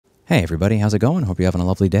Hey everybody, how's it going? Hope you're having a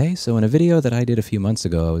lovely day. So in a video that I did a few months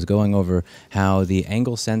ago, I was going over how the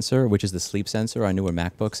angle sensor, which is the sleep sensor on newer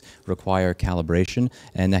MacBooks, require calibration,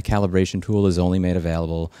 and that calibration tool is only made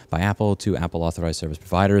available by Apple to Apple authorized service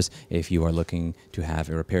providers if you are looking to have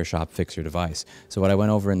a repair shop fix your device. So what I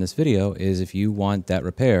went over in this video is if you want that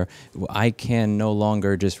repair, I can no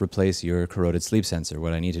longer just replace your corroded sleep sensor.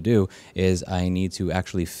 What I need to do is I need to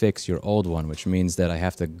actually fix your old one, which means that I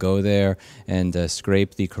have to go there and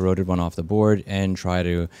scrape the corroded one off the board and try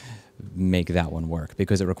to make that one work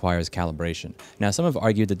because it requires calibration. Now, some have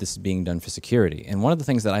argued that this is being done for security, and one of the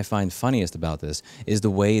things that I find funniest about this is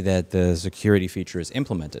the way that the security feature is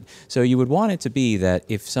implemented. So you would want it to be that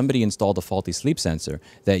if somebody installed a faulty sleep sensor,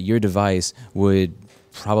 that your device would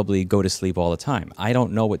probably go to sleep all the time. I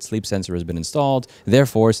don't know what sleep sensor has been installed.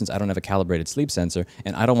 Therefore, since I don't have a calibrated sleep sensor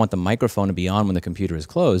and I don't want the microphone to be on when the computer is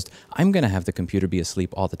closed, I'm going to have the computer be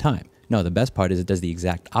asleep all the time. No, the best part is it does the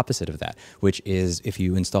exact opposite of that, which is if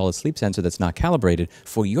you install a sleep sensor that's not calibrated,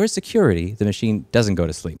 for your security, the machine doesn't go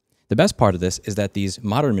to sleep. The best part of this is that these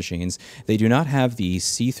modern machines, they do not have the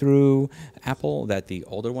see-through Apple that the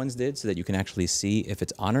older ones did so that you can actually see if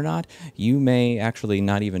it's on or not. You may actually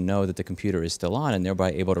not even know that the computer is still on and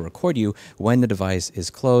thereby able to record you when the device is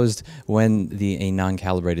closed, when a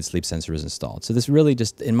non-calibrated sleep sensor is installed. So this really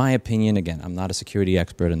just, in my opinion, again, I'm not a security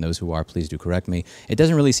expert, and those who are, please do correct me. It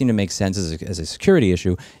doesn't really seem to make sense as a security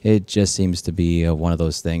issue. It just seems to be one of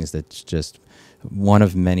those things that's just one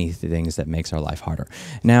of many things that makes our life harder.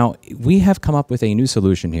 Now, we have come up with a new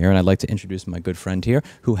solution here, and I'd like to introduce my good friend here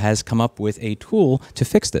who has come up with a tool to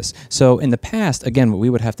fix this. So in the past, again, what we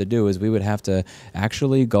would have to do is we would have to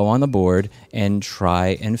actually go on the board and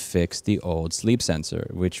try and fix the old sleep sensor,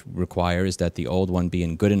 which requires that the old one be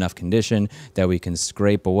in good enough condition that we can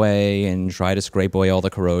scrape away and try to scrape away all the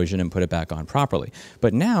corrosion and put it back on properly.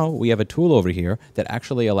 But now we have a tool over here that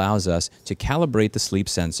actually allows us to calibrate the sleep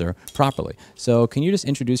sensor properly. So can you just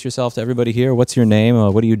introduce yourself to everybody here? What's your name?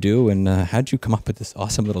 What do you do? And how did you come up with this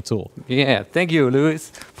awesome little tool? Yeah, thank you, Louis,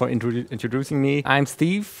 for introducing me. I'm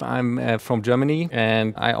Steve. I'm from Germany,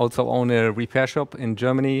 and I also own a repair shop in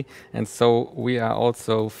Germany. And so we are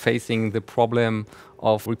also facing the problem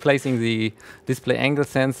of replacing the display angle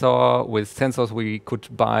sensor with sensors we could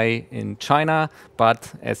buy in China,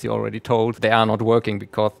 but as you already told, they are not working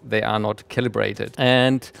because they are not calibrated.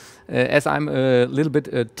 And as I'm a little bit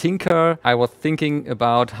a tinker, I was thinking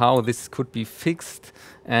about how this could be fixed,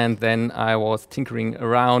 and then I was tinkering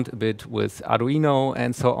around a bit with Arduino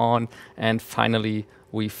and so on, and finally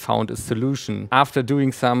we found a solution. After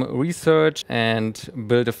doing some research and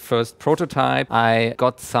build a first prototype, I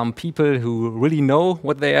got some people who really know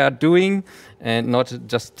what they are doing and not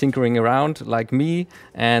just tinkering around like me.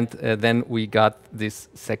 And then we got this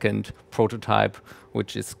second prototype,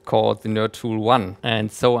 which is called the Nerd Tool 1.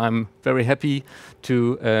 And so I'm very happy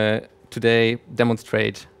to today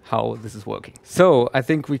demonstrate how this is working. So I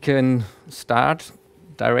think we can start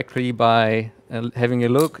directly by having a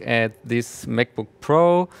look at this MacBook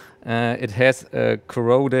Pro. It has a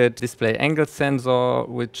corroded display angle sensor,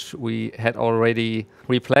 which we had already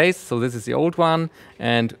replaced. So this is the old one,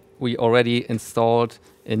 and we already installed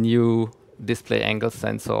a new display angle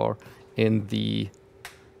sensor in the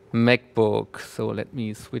MacBook. So let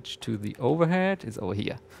me switch to the overhead. It's over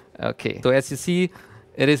here. Okay, so as you see,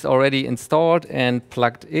 it is already installed and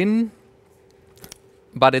plugged in,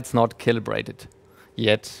 but it's not calibrated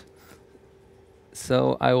yet.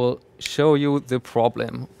 So I will show you the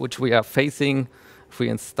problem which we are facing if we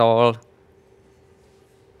install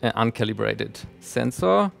an uncalibrated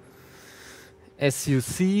sensor. As you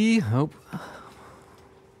see,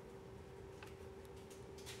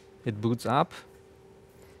 it boots up,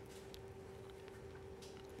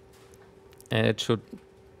 and it should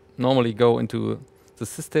normally go into the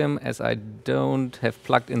system. As I don't have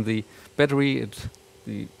plugged in the battery,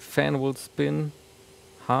 the fan will spin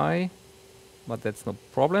high, but that's no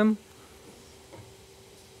problem.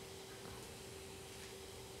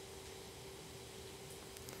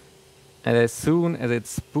 And as soon as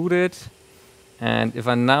it's booted, and if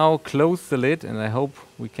I now close the lid, and I hope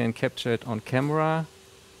we can capture it on camera.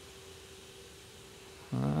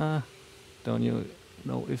 Don't you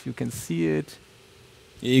know if you can see it?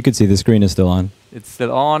 You can see the screen is still on. It's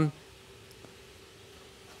still on,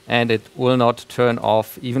 and it will not turn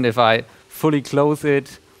off. Even if I fully close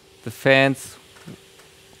it, the fans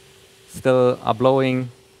still are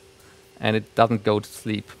blowing, and it doesn't go to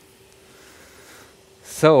sleep.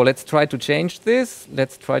 So let's try to change this.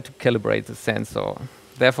 Let's try to calibrate the sensor.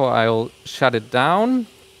 Therefore, I'll shut it down.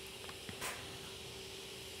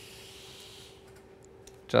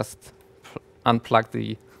 Just unplug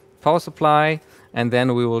the power supply, and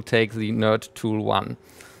then we will take the Nerd Tool 1.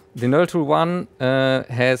 The Nerd Tool 1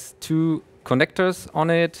 has 2 connectors on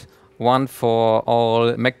it, one for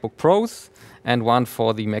all MacBook Pros and one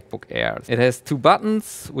for the MacBook Airs. It has 2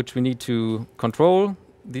 buttons, which we need to control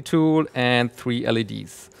the tool, and 3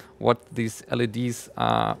 LEDs. What these LEDs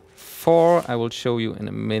are for, I will show you in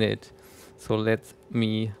a minute. So let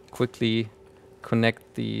me quickly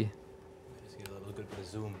connect the... Just get a little bit of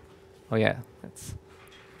zoom. Oh yeah,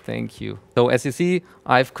 thank you. So as you see,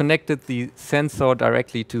 I've connected the sensor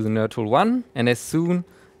directly to the Nerd Tool 1, and as soon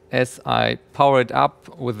as I power it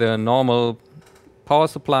up with a normal power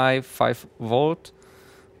supply, 5 volt,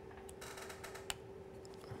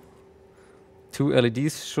 2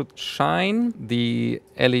 LEDs should shine. The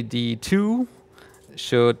LED 2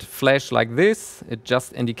 should flash like this. It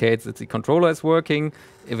just indicates that the controller is working.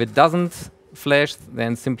 If it doesn't flash,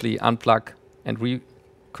 then simply unplug and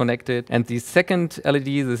reconnect it. And the second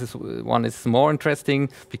LED, one is more interesting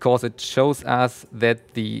because it shows us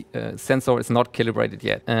that the sensor is not calibrated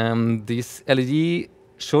yet. This LED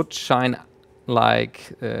should shine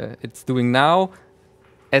like it's doing now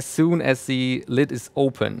as soon as the lid is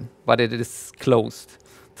open, but it is closed,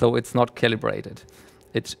 so it's not calibrated.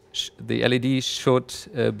 The LED should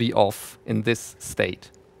be off in this state.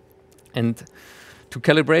 And to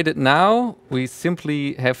calibrate it now, we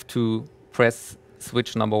simply have to press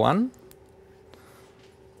switch number 1.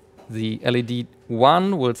 The LED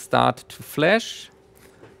 1 will start to flash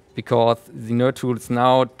because the Nerd Tool is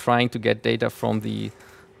now trying to get data from the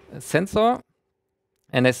sensor.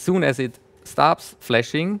 And as soon as it stops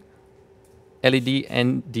flashing, LED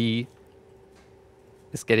ND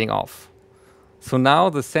is getting off. So now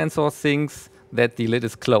the sensor thinks that the lid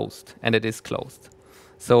is closed, and it is closed.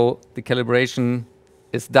 So the calibration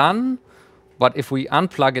is done, but if we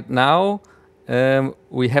unplug it now,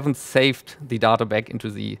 we haven't saved the data back into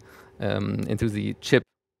the chip,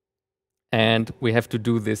 and we have to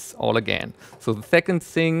do this all again. So the second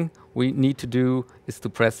thing we need to do is to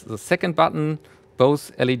press the second button.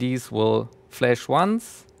 Both LEDs will flash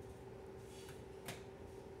once.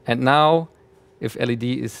 And now, if LED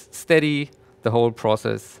is steady, the whole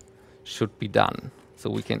process should be done.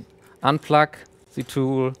 So we can unplug the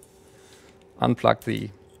tool, unplug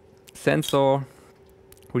the sensor,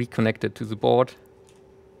 reconnect it to the board,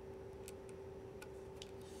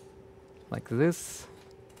 like this,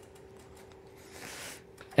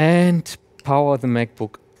 and power the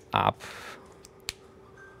MacBook up.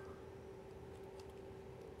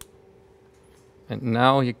 And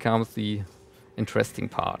now here comes the interesting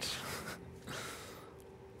part.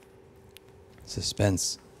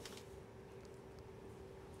 Suspense.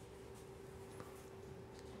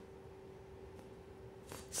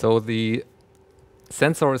 So the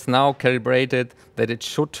sensor is now calibrated that it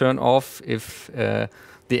should turn off if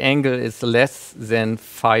the angle is less than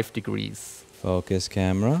 5 degrees. Focus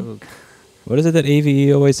camera. What is it that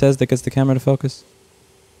AVE always says that gets the camera to focus?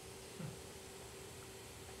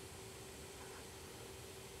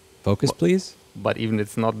 Focus, please. But even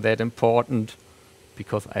it's not that important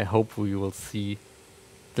because I hope we will see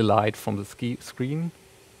the light from the screen.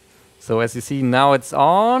 So as you see, now it's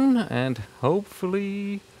on, and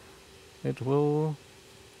hopefully it will...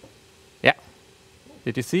 Yeah.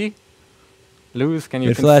 Did you see? Lewis, can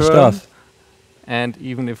you confirm? It flashed off. And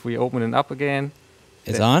even if we open it up again...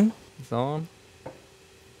 It's on? It's on.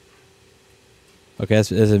 Okay,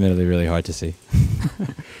 that's admittedly really hard to see.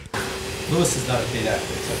 Lewis is not a paid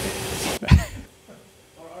actor, it's okay.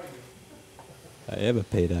 Or are you? I am a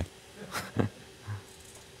paid actor.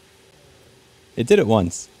 It did it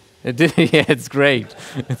once. It did, yeah, it's great.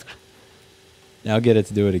 Now get it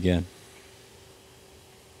to do it again.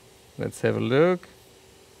 Let's have a look.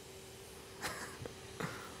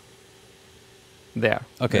 There.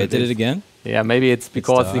 Okay, there it did it again? Yeah, maybe it's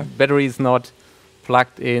because the battery is not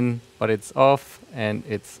plugged in, but it's off and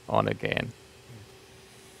it's on again.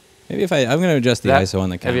 Maybe if I'm going to adjust the ISO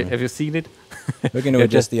on the camera. Have you seen it? We're going to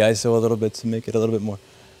adjust the ISO a little bit to make it a little bit more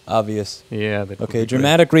obvious. Yeah. That okay,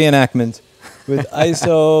 dramatic reenactment with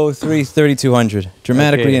ISO 3200.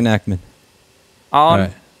 Dramatic reenactment. On.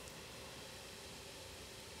 Right.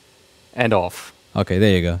 And off. Okay,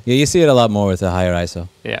 there you go. Yeah, you see it a lot more with a higher ISO.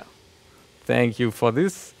 Yeah. Thank you for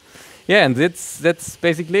this. Yeah, and that's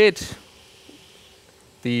basically it.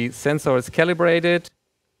 The sensor is calibrated,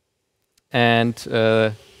 and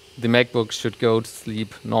the MacBook should go to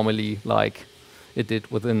sleep normally like it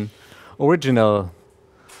did with an original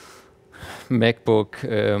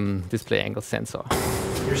MacBook display angle sensor.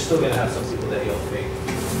 You're still going to have some people that you'll fake.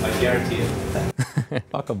 I guarantee it.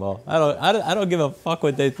 Fuck them all. I don't give a fuck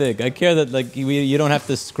what they think. I care that like you don't have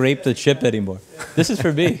to scrape the chip anymore. This is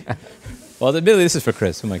for me. Well, Billy, this is for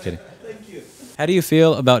Chris. Who am I kidding? Thank you. How do you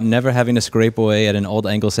feel about never having to scrape away at an old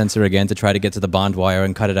angle sensor again to try to get to the bond wire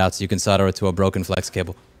and cut it out so you can solder it to a broken flex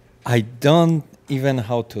cable? I don't even know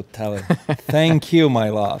how to tell it. Thank you, my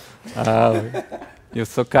love. You're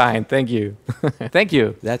so kind. Thank you. Thank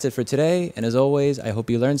you. That's it for today. And as always, I hope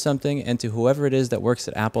you learned something. And to whoever it is that works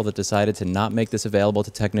at Apple that decided to not make this available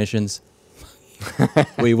to technicians,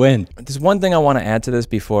 we win. There's one thing I want to add to this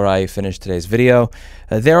before I finish today's video.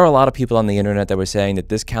 There are a lot of people on the internet that were saying that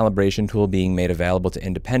this calibration tool being made available to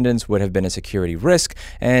independents would have been a security risk.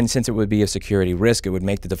 And since it would be a security risk, it would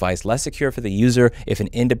make the device less secure for the user if an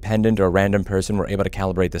independent or random person were able to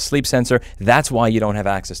calibrate the sleep sensor. That's why you don't have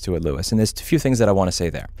access to it, Lewis. And there's a few things that I want to say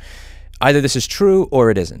there. Either this is true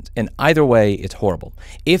or it isn't. And either way, it's horrible.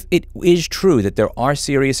 If it is true that there are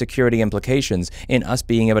serious security implications in us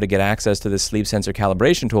being able to get access to this sleep sensor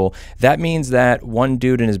calibration tool, that means that one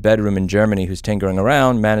dude in his bedroom in Germany who's tinkering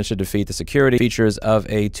around managed to defeat the security features of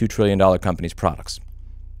a $2 trillion company's products.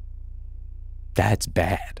 That's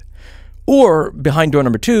bad. Or behind door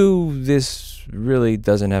number two, this really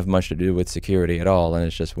doesn't have much to do with security at all, and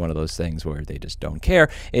it's just one of those things where they just don't care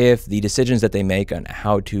if the decisions that they make on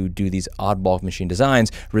how to do these oddball machine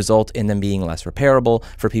designs result in them being less repairable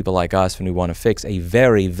for people like us when we want to fix a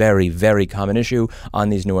very, very, very common issue on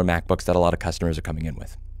these newer MacBooks that a lot of customers are coming in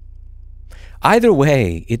with. Either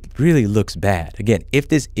way, it really looks bad. Again, if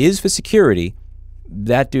this is for security,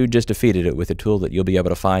 that dude just defeated it with a tool that you'll be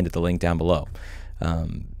able to find at the link down below.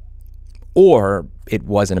 Or it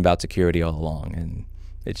wasn't about security all along, and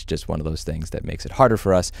it's just one of those things that makes it harder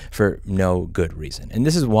for us for no good reason. And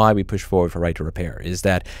this is why we push forward for right to repair, is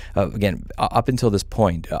that, again, up until this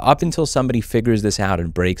point, up until somebody figures this out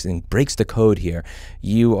and breaks the code here,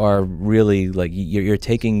 you are really, like, you're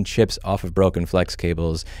taking chips off of broken flex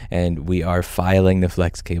cables, and we are filing the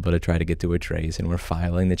flex cable to try to get to a trace, and we're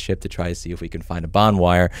filing the chip to try to see if we can find a bond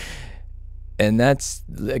wire. And that's,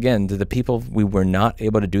 again, the people we were not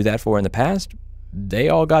able to do that for in the past, they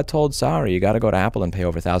all got told, sorry, you got to go to Apple and pay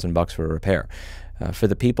over $1,000 for a repair. For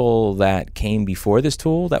the people that came before this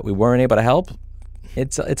tool that we weren't able to help,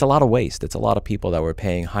 it's a lot of waste. It's a lot of people that were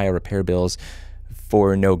paying higher repair bills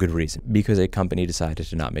for no good reason, because a company decided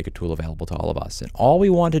to not make a tool available to all of us. And all we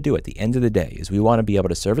want to do at the end of the day is we want to be able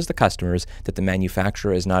to service the customers that the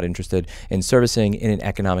manufacturer is not interested in servicing in an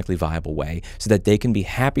economically viable way, so that they can be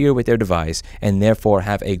happier with their device and therefore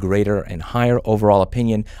have a greater and higher overall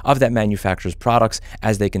opinion of that manufacturer's products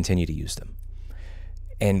as they continue to use them.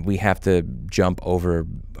 And we have to jump over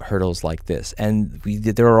hurdles like this. And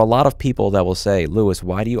there are a lot of people that will say, Lewis,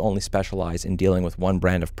 why do you only specialize in dealing with one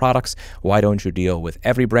brand of products? Why don't you deal with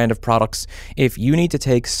every brand of products? If you need to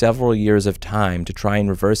take several years of time to try and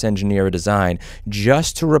reverse engineer a design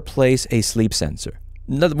just to replace a sleep sensor,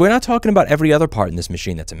 we're not talking about every other part in this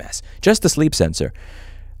machine that's a mess, just the sleep sensor.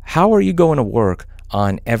 How are you going to work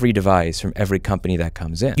on every device from every company that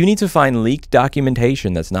comes in? You need to find leaked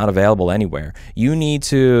documentation that's not available anywhere. You need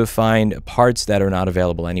to find parts that are not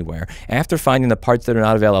available anywhere. After finding the parts that are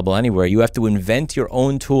not available anywhere, you have to invent your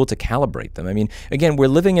own tool to calibrate them. I mean, again, we're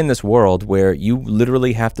living in this world where you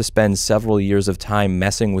literally have to spend several years of time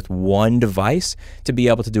messing with one device to be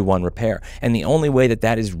able to do one repair. And the only way that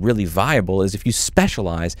that is really viable is if you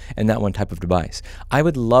specialize in that one type of device. I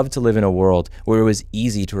would love to live in a world where it was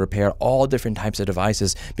easy to repair all different types of devices,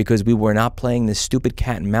 because we were not playing this stupid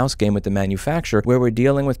cat and mouse game with the manufacturer, where we're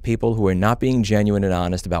dealing with people who are not being genuine and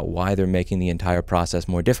honest about why they're making the entire process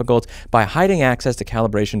more difficult by hiding access to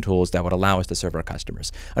calibration tools that would allow us to serve our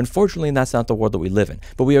customers. Unfortunately, that's not the world that we live in,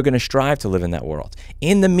 but we are going to strive to live in that world.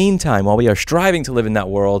 In the meantime, while we are striving to live in that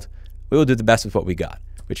world, we will do the best with what we got,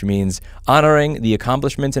 which means honoring the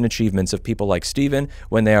accomplishments and achievements of people like Steven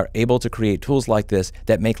when they are able to create tools like this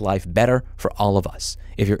that make life better for all of us.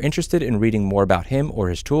 If you're interested in reading more about him or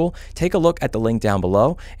his tool, take a look at the link down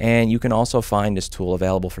below, and you can also find this tool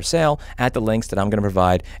available for sale at the links that I'm going to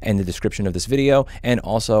provide in the description of this video and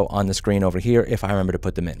also on the screen over here if I remember to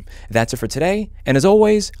put them in. That's it for today, and as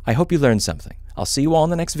always, I hope you learned something. I'll see you all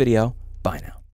in the next video. Bye now.